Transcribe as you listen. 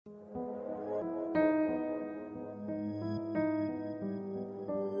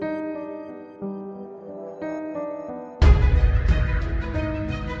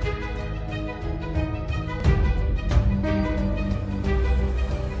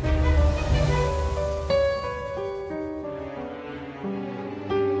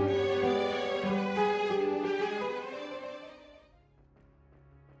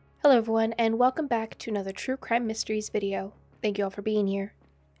Hello everyone, and welcome back to another True Crime Mysteries video. Thank you all for being here.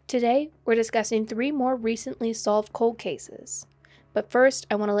 Today, we're discussing 3 more recently solved cold cases. But first,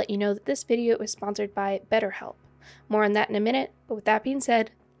 I want to let you know that this video is sponsored by BetterHelp. More on that in a minute, but with that being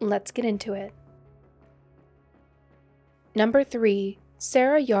said, let's get into it. Number 3.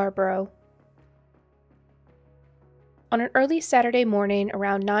 Sarah Yarborough. On an early Saturday morning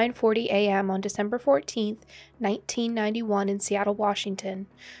around 9:40 a.m. on December 14, 1991 in Seattle, Washington,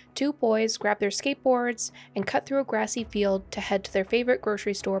 2 boys grabbed their skateboards and cut through a grassy field to head to their favorite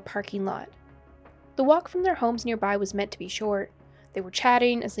grocery store parking lot. The walk from their homes nearby was meant to be short. They were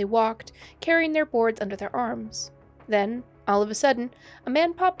chatting as they walked, carrying their boards under their arms. Then, all of a sudden, a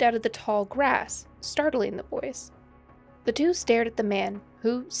man popped out of the tall grass, startling the boys. The 2 stared at the man,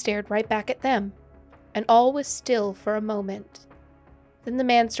 who stared right back at them. And all was still for a moment. Then the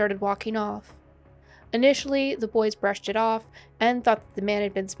man started walking off. Initially, the boys brushed it off and thought that the man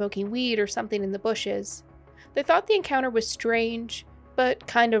had been smoking weed or something in the bushes. They thought the encounter was strange, but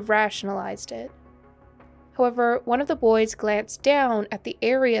kind of rationalized it. However, one of the boys glanced down at the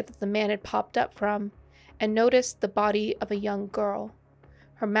area that the man had popped up from and noticed the body of a young girl.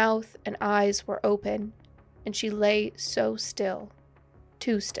 Her mouth and eyes were open, and she lay so still.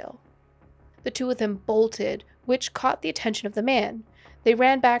 Too still. The 2 of them bolted, which caught the attention of the man. They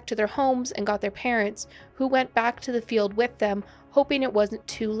ran back to their homes and got their parents, who went back to the field with them, hoping it wasn't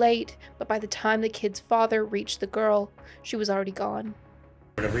too late, but by the time the kid's father reached the girl, she was already gone.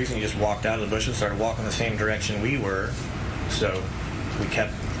 For whatever reason, he just walked out of the bushes and started walking the same direction we were, so we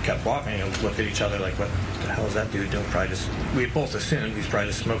kept walking and looked at each other like, what the hell is that dude doing? We had both assumed he's probably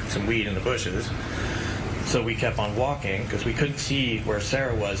just smoking some weed in the bushes. So we kept on walking because we couldn't see where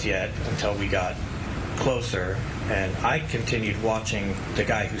Sarah was yet until we got closer. And I continued watching the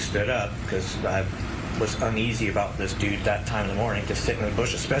guy who stood up because I was uneasy about this dude that time in the morning, just sitting in the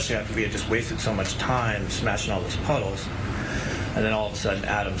bush, especially after we had just wasted so much time smashing all those puddles. And then all of a sudden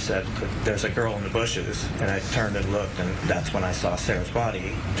Adam said, "There's a girl in the bushes." And I turned and looked, and that's when I saw Sarah's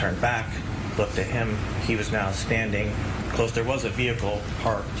body. Turned back, looked at him. He was now standing close. There was a vehicle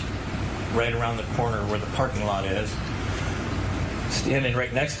parked right around the corner where the parking lot is, standing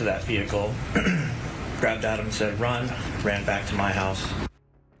right next to that vehicle. Grabbed Adam and said, "Run," ran back to my house.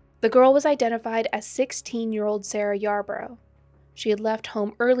 The girl was identified as 16-year-old Sarah Yarborough. She had left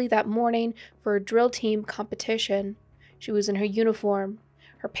home early that morning for a drill team competition. She was in her uniform.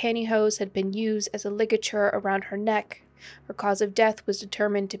 Her pantyhose had been used as a ligature around her neck. Her cause of death was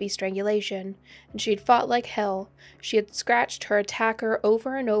determined to be strangulation, and she had fought like hell. She had scratched her attacker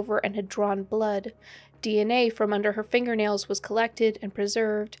over and over and had drawn blood. DNA from under her fingernails was collected and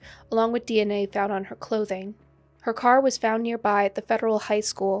preserved, along with DNA found on her clothing. Her car was found nearby at the federal high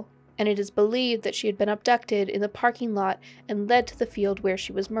school, and it is believed that she had been abducted in the parking lot and led to the field where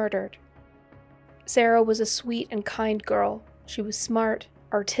she was murdered. Sarah was a sweet and kind girl. She was smart,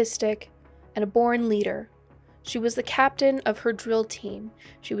 artistic, and a born leader. She was the captain of her drill team.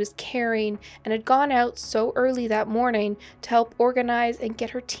 She was caring and had gone out so early that morning to help organize and get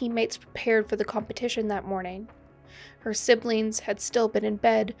her teammates prepared for the competition that morning. Her siblings had still been in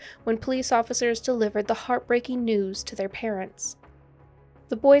bed when police officers delivered the heartbreaking news to their parents.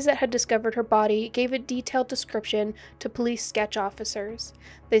 The boys that had discovered her body gave a detailed description to police sketch officers.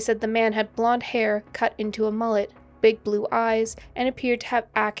 They said the man had blonde hair cut into a mullet, big blue eyes, and appeared to have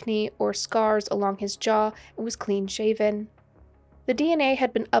acne or scars along his jaw and was clean-shaven. The DNA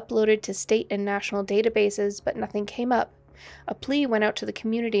had been uploaded to state and national databases, but nothing came up. A plea went out to the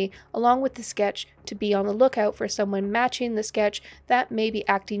community, along with the sketch, to be on the lookout for someone matching the sketch that may be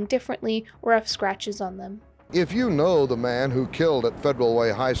acting differently or have scratches on them. If you know the man who killed at Federal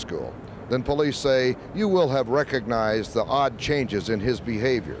Way High School, then police say you will have recognized the odd changes in his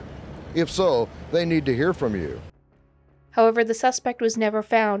behavior. If so, they need to hear from you. However, the suspect was never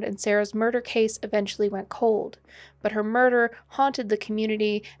found, and Sarah's murder case eventually went cold, but her murder haunted the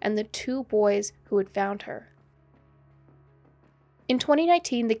community and the 2 boys who had found her. In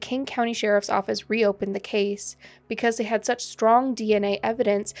 2019, the King County Sheriff's Office reopened the case. Because they had such strong DNA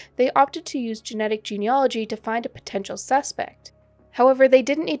evidence, they opted to use genetic genealogy to find a potential suspect. However, they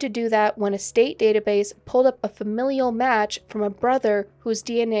didn't need to do that when a state database pulled up a familial match from a brother whose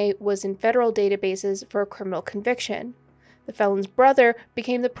DNA was in federal databases for a criminal conviction. The felon's brother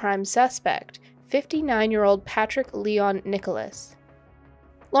became the prime suspect, 59-year-old Patrick Leon Nicholas.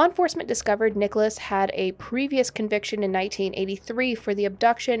 Law enforcement discovered Nicholas had a previous conviction in 1983 for the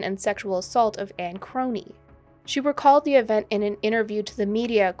abduction and sexual assault of Ann Croney. She recalled the event in an interview to the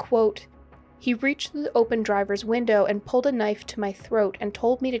media, quote, He reached through the open driver's window and pulled a knife to my throat and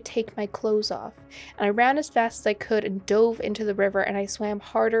told me to take my clothes off. And I ran as fast as I could and dove into the river, and I swam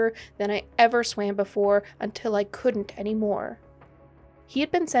harder than I ever swam before until I couldn't anymore. He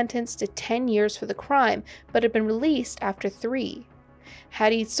had been sentenced to 10 years for the crime, but had been released after 3.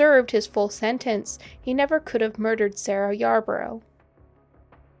 Had he served his full sentence, he never could have murdered Sarah Yarborough.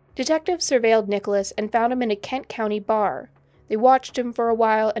 Detectives surveilled Nicholas and found him in a Kent County bar. They watched him for a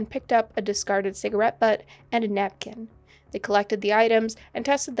while and picked up a discarded cigarette butt and a napkin. They collected the items and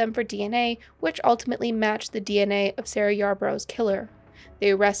tested them for DNA, which ultimately matched the DNA of Sarah Yarborough's killer.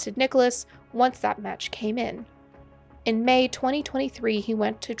 They arrested Nicholas once that match came in. In May 2023, he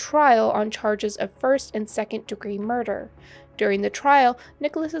went to trial on charges of first and second-degree murder. During the trial,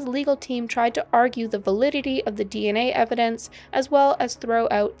 Nicholas's legal team tried to argue the validity of the DNA evidence, as well as throw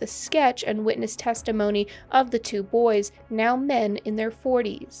out the sketch and witness testimony of the 2 boys, now men in their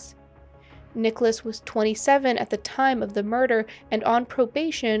 40s. Nicholas was 27 at the time of the murder and on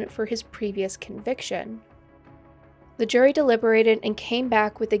probation for his previous conviction. The jury deliberated and came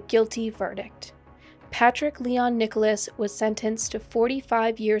back with a guilty verdict. Patrick Leon Nicholas was sentenced to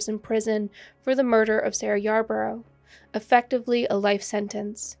 45 years in prison for the murder of Sarah Yarborough, effectively a life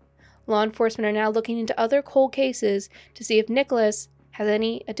sentence. Law enforcement are now looking into other cold cases to see if Nicholas has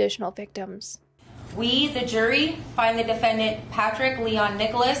any additional victims. We, the jury, find the defendant Patrick Leon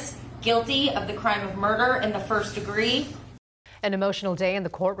Nicholas guilty of the crime of murder in the first degree. An emotional day in the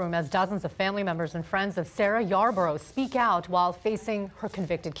courtroom as dozens of family members and friends of Sarah Yarborough speak out while facing her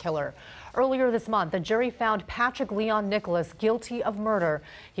convicted killer. Earlier this month, the jury found Patrick Leon Nicholas guilty of murder.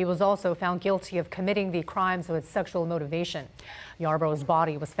 He was also found guilty of committing the crimes with sexual motivation. Yarborough's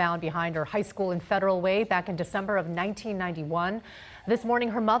body was found behind her high school in Federal Way back in December of 1991. This morning,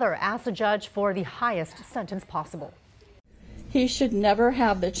 her mother asked the judge for the highest sentence possible. He should never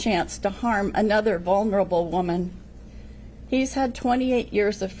have the chance to harm another vulnerable woman. He's had 28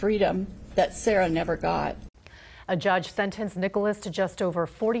 years of freedom that Sarah never got. A judge sentenced Nicholas to just over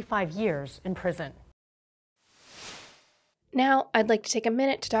 45 years in prison. Now, I'd like to take a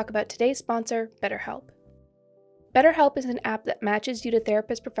minute to talk about today's sponsor, BetterHelp. BetterHelp is an app that matches you to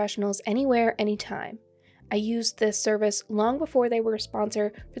therapist professionals anywhere, anytime. I used this service long before they were a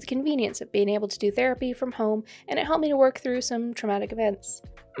sponsor for the convenience of being able to do therapy from home, and it helped me to work through some traumatic events.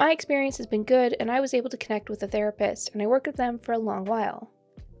 My experience has been good, and I was able to connect with a therapist, and I worked with them for a long while.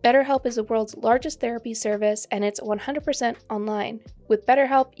 BetterHelp is the world's largest therapy service, and it's 100% online. With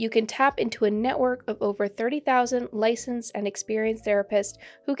BetterHelp, you can tap into a network of over 30,000 licensed and experienced therapists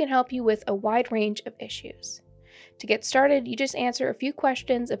who can help you with a wide range of issues. To get started, you just answer a few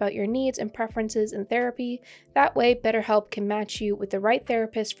questions about your needs and preferences in therapy. That way, BetterHelp can match you with the right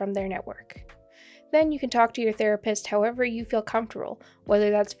therapist from their network. Then you can talk to your therapist however you feel comfortable,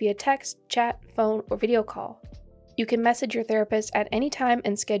 whether that's via text, chat, phone, or video call. You can message your therapist at any time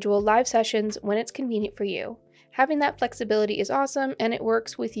and schedule live sessions when it's convenient for you. Having that flexibility is awesome, and it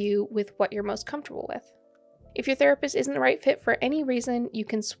works with you with what you're most comfortable with. If your therapist isn't the right fit for any reason, you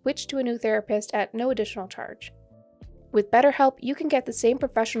can switch to a new therapist at no additional charge. With BetterHelp, you can get the same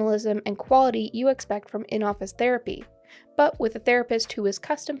professionalism and quality you expect from in-office therapy, but with a therapist who is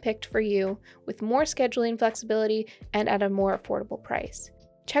custom-picked for you, with more scheduling flexibility and at a more affordable price.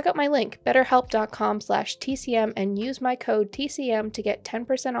 Check out my link, betterhelp.com/TCM, and use my code TCM to get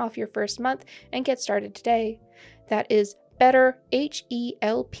 10% off your first month and get started today. That is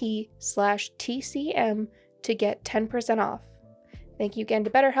betterhelp/TCM to get 10% off. Thank you again to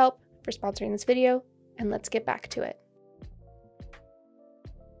BetterHelp for sponsoring this video, and let's get back to it.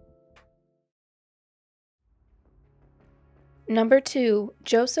 Number 2,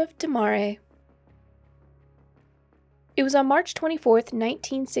 Joseph DiMare. It was on March 24th,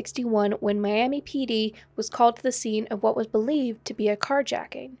 1961, when Miami PD was called to the scene of what was believed to be a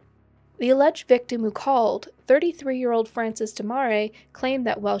carjacking. The alleged victim who called, 33-year-old Frances DiMare, claimed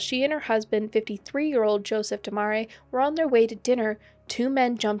that while she and her husband, 53-year-old Joseph DiMare, were on their way to dinner, 2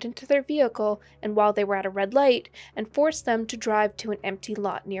 men jumped into their vehicle and while they were at a red light, and forced them to drive to an empty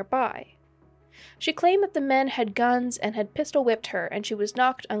lot nearby. She claimed that the men had guns and had pistol whipped her, and she was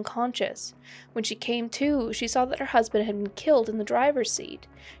knocked unconscious. When she came to, she saw that her husband had been killed in the driver's seat.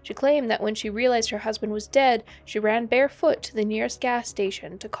 She claimed that when she realized her husband was dead, she ran barefoot to the nearest gas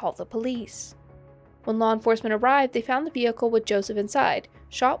station to call the police. When law enforcement arrived, they found the vehicle with Joseph inside,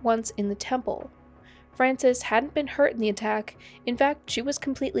 shot once in the temple. Frances hadn't been hurt in the attack. In fact, she was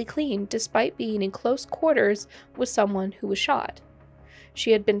completely clean, despite being in close quarters with someone who was shot.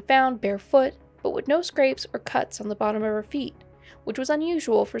 She had been found barefoot, but with no scrapes or cuts on the bottom of her feet, which was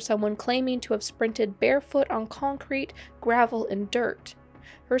unusual for someone claiming to have sprinted barefoot on concrete, gravel, and dirt.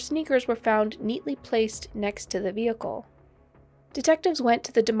 Her sneakers were found neatly placed next to the vehicle. Detectives went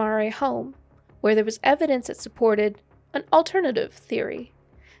to the DiMare home, where there was evidence that supported an alternative theory.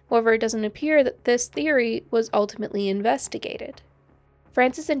 However, it doesn't appear that this theory was ultimately investigated.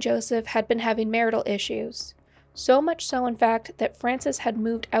 Frances and Joseph had been having marital issues, so much so in fact that Frances had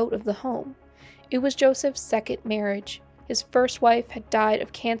moved out of the home. It was Joseph's second marriage. His first wife had died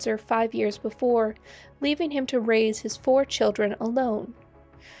of cancer 5 years before, leaving him to raise his 4 children alone.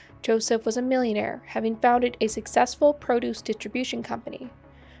 Joseph was a millionaire, having founded a successful produce distribution company.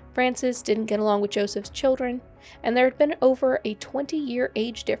 Frances didn't get along with Joseph's children, and there had been over a 20-year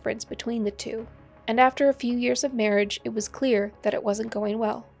age difference between the two. And after a few years of marriage, it was clear that it wasn't going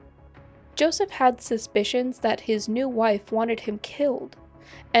well. Joseph had suspicions that his new wife wanted him killed,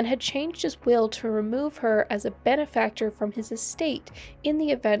 and had changed his will to remove her as a benefactor from his estate in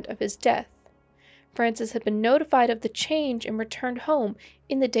the event of his death. Frances had been notified of the change and returned home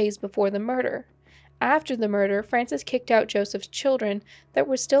in the days before the murder. After the murder, Frances kicked out Joseph's children that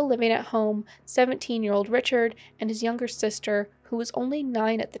were still living at home, 17-year-old Richard and his younger sister, who was only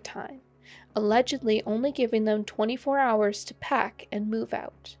 9 at the time, allegedly only giving them 24 hours to pack and move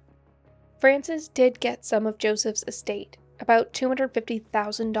out. Frances did get some of Joseph's estate, about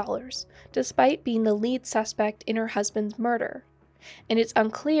 $250,000, despite being the lead suspect in her husband's murder. And it's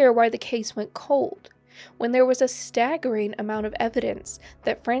unclear why the case went cold, when there was a staggering amount of evidence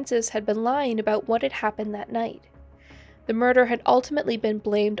that Frances had been lying about what had happened that night. The murder had ultimately been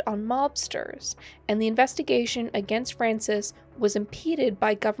blamed on mobsters, and the investigation against Frances was impeded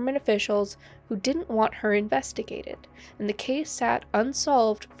by government officials who didn't want her investigated, and the case sat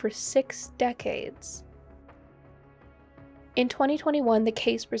unsolved for 6 decades. In 2021, the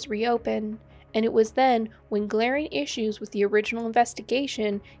case was reopened, and it was then when glaring issues with the original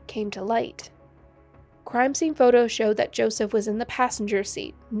investigation came to light. Crime scene photos showed that Joseph was in the passenger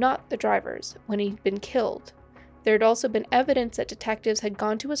seat, not the driver's, when he'd been killed. There had also been evidence that detectives had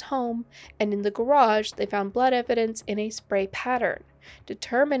gone to his home, and in the garage they found blood evidence in a spray pattern,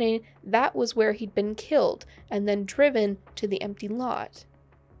 determining that was where he'd been killed, and then driven to the empty lot.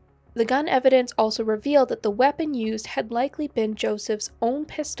 The gun evidence also revealed that the weapon used had likely been Joseph's own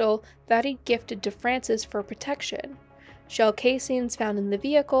pistol that he'd gifted to Frances for protection. Shell casings found in the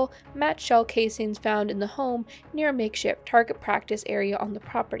vehicle matched shell casings found in the home near a makeshift target practice area on the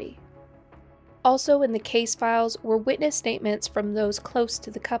property. Also in the case files were witness statements from those close to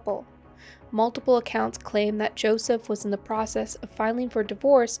the couple. Multiple accounts claim that Joseph was in the process of filing for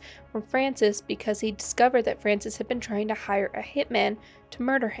divorce from Frances because he discovered that Frances had been trying to hire a hitman to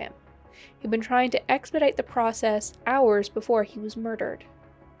murder him. He'd been trying to expedite the process hours before he was murdered.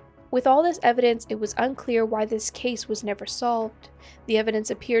 With all this evidence, it was unclear why this case was never solved. The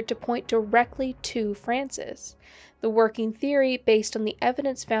evidence appeared to point directly to Frances. The working theory, based on the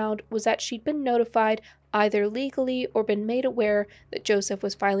evidence found, was that she'd been notified either legally or been made aware that Joseph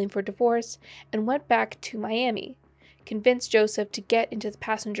was filing for divorce and went back to Miami, convinced Joseph to get into the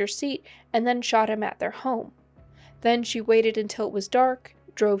passenger seat, and then shot him at their home. Then she waited until it was dark,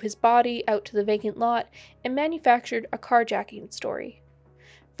 drove his body out to the vacant lot, and manufactured a carjacking story.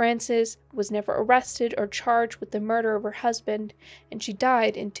 Frances was never arrested or charged with the murder of her husband, and she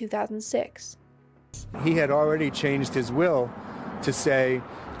died in 2006. He had already changed his will to say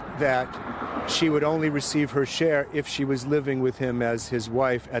that she would only receive her share if she was living with him as his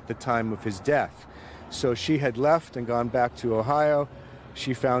wife at the time of his death. So she had left and gone back to Ohio.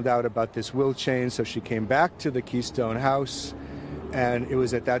 She found out about this will change, so she came back to the Keystone house, and it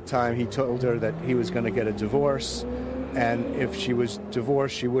was at that time he told her that he was going to get a divorce, and if she was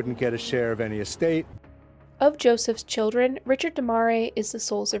divorced, she wouldn't get a share of any estate. Of Joseph's children, Richard DiMare is the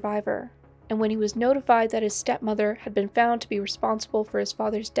sole survivor, and when he was notified that his stepmother had been found to be responsible for his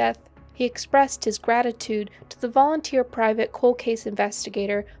father's death, he expressed his gratitude to the volunteer private cold case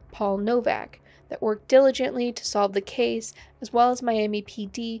investigator Paul Novak that worked diligently to solve the case, as well as Miami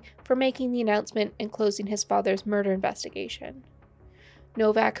PD for making the announcement and closing his father's murder investigation.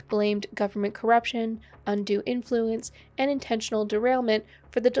 Novak blamed government corruption, undue influence, and intentional derailment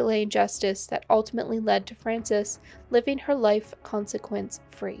for the delay in justice that ultimately led to Frances living her life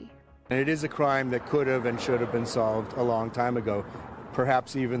consequence-free. And it is a crime that could have and should have been solved a long time ago,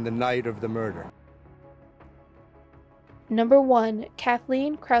 perhaps even the night of the murder. Number 1.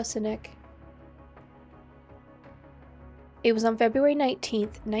 Cathleen Krauseneck. It was on February 19,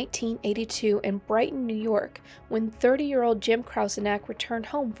 1982 in Brighton, New York, when 30-year-old Jim Krauseneck returned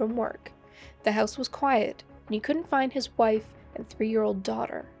home from work. The house was quiet, and he couldn't find his wife and 3-year-old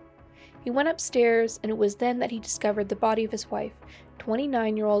daughter. He went upstairs, and it was then that he discovered the body of his wife,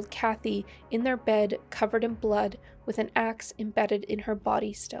 29-year-old Kathy, in their bed, covered in blood, with an axe embedded in her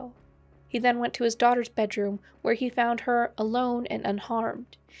body still. He then went to his daughter's bedroom, where he found her alone and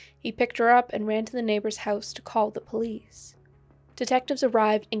unharmed. He picked her up and ran to the neighbor's house to call the police. Detectives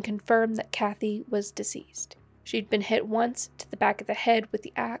arrived and confirmed that Kathy was deceased. She'd been hit once to the back of the head with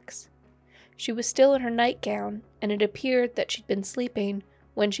the axe. She was still in her nightgown, and it appeared that she'd been sleeping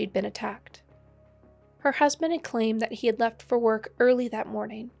when she'd been attacked. Her husband had claimed that he had left for work early that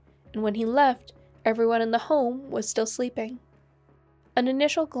morning, and when he left, everyone in the home was still sleeping. An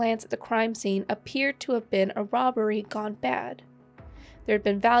initial glance at the crime scene appeared to have been a robbery gone bad. There had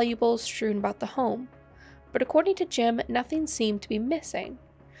been valuables strewn about the home, but according to Jim, nothing seemed to be missing.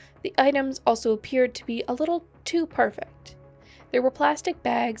 The items also appeared to be a little too perfect. There were plastic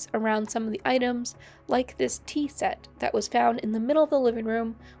bags around some of the items, like this tea set that was found in the middle of the living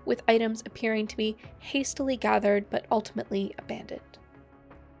room, with items appearing to be hastily gathered but ultimately abandoned.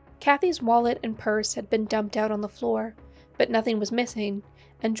 Kathy's wallet and purse had been dumped out on the floor, but nothing was missing,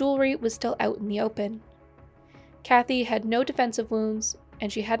 and jewelry was still out in the open. Kathy had no defensive wounds,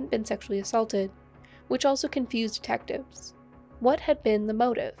 and she hadn't been sexually assaulted, which also confused detectives. What had been the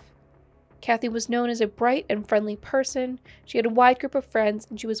motive? Kathy was known as a bright and friendly person, she had a wide group of friends,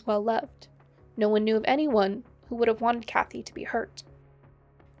 and she was well loved. No one knew of anyone who would have wanted Kathy to be hurt.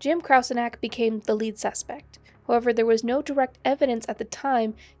 Jim Krauseneck became the lead suspect. However, there was no direct evidence at the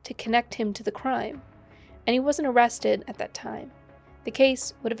time to connect him to the crime, and he wasn't arrested at that time. The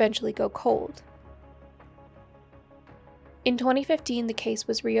case would eventually go cold. In 2015, the case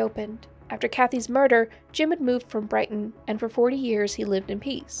was reopened. After Kathy's murder, Jim had moved from Brighton, and for 40 years he lived in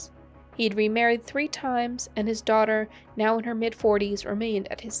peace. He had remarried 3 times, and his daughter, now in her mid-40s, remained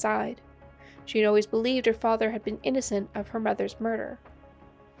at his side. She had always believed her father had been innocent of her mother's murder.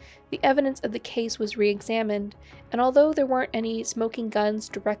 The evidence of the case was re-examined, and although there weren't any smoking guns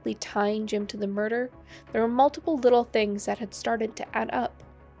directly tying Jim to the murder, there were multiple little things that had started to add up.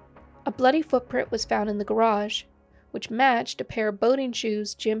 A bloody footprint was found in the garage, which matched a pair of boating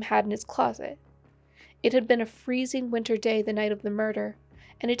shoes Jim had in his closet. It had been a freezing winter day the night of the murder,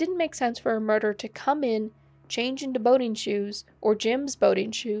 and it didn't make sense for a murderer to come in, change into boating shoes, or Jim's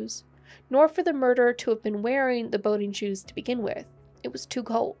boating shoes, nor for the murderer to have been wearing the boating shoes to begin with. It was too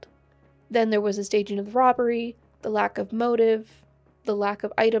cold. Then there was the staging of the robbery, the lack of motive, the lack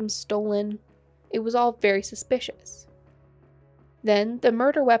of items stolen. It was all very suspicious. Then the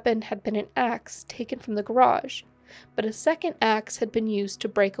murder weapon had been an axe taken from the garage, but a second axe had been used to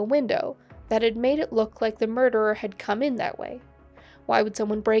break a window that had made it look like the murderer had come in that way. Why would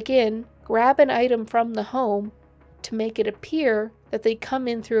someone break in, grab an item from the home, to make it appear that they'd come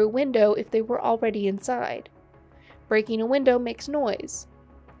in through a window if they were already inside? Breaking a window makes noise.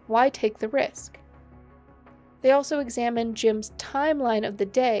 Why take the risk? They also examined Jim's timeline of the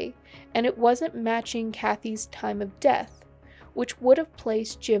day, and it wasn't matching Kathy's time of death, which would have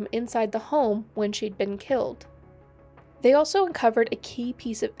placed Jim inside the home when she'd been killed. They also uncovered a key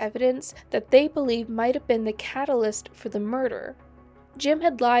piece of evidence that they believe might have been the catalyst for the murder. Jim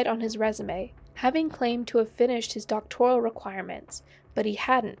had lied on his resume, having claimed to have finished his doctoral requirements, but he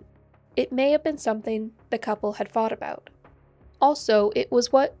hadn't. It may have been something the couple had fought about. Also, it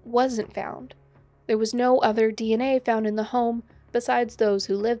was what wasn't found. There was no other DNA found in the home besides those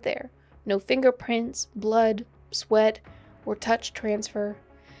who lived there. No fingerprints, blood, sweat, or touch transfer.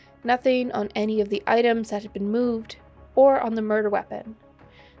 Nothing on any of the items that had been moved, or on the murder weapon.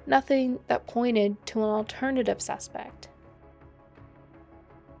 Nothing that pointed to an alternative suspect.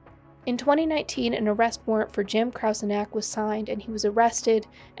 In 2019, an arrest warrant for Jim Krauseneck was signed, and he was arrested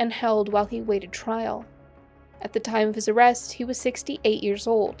and held while he awaited trial. At the time of his arrest, he was 68 years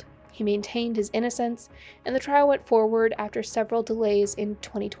old. He maintained his innocence, and the trial went forward after several delays in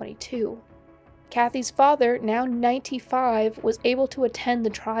 2022. Kathy's father, now 95, was able to attend the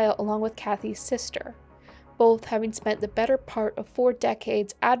trial along with Kathy's sister, both having spent the better part of 4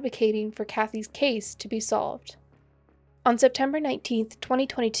 decades advocating for Kathy's case to be solved. On September 19,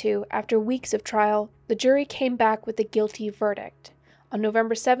 2022, after weeks of trial, the jury came back with a guilty verdict. On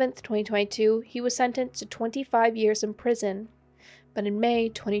November 7, 2022, he was sentenced to 25 years in prison, but in May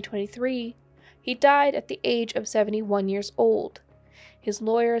 2023, he died at the age of 71 years old. His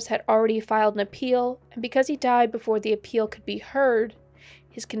lawyers had already filed an appeal, and because he died before the appeal could be heard,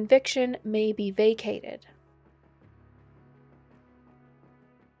 his conviction may be vacated.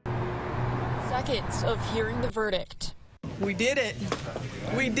 Seconds of hearing the verdict. We did it.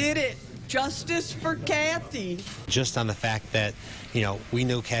 We did it. Justice for Kathy. Just on the fact that, you know, we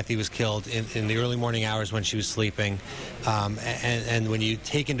knew Kathy was killed in the early morning hours when she was sleeping, and when you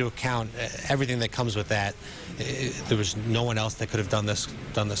take into account everything that comes with that, there was no one else that could have done this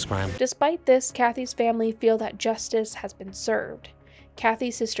crime. Despite this, Kathy's family feel that justice has been served.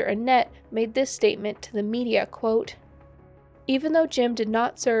 Kathy's sister Annette made this statement to the media, quote, "Even though Jim did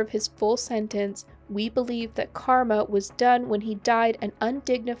not serve his full sentence, we believe that karma was done when he died an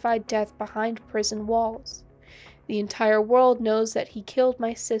undignified death behind prison walls. The entire world knows that he killed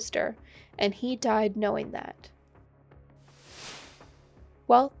my sister, and he died knowing that."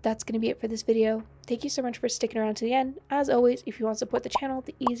 Well, that's going to be it for this video. Thank you so much for sticking around to the end. As always, if you want to support the channel,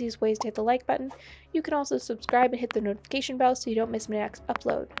 the easiest way is to hit the like button. You can also subscribe and hit the notification bell so you don't miss my next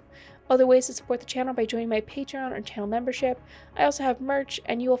upload. Other ways to support the channel by joining my Patreon or channel membership. I also have merch,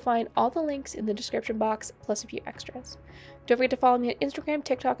 and you will find all the links in the description box, plus a few extras. Don't forget to follow me on Instagram,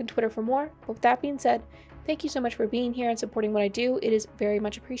 TikTok, and Twitter for more. But with that being said, thank you so much for being here and supporting what I do. It is very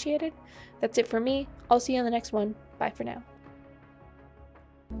much appreciated. That's it for me. I'll see you on the next one. Bye for now.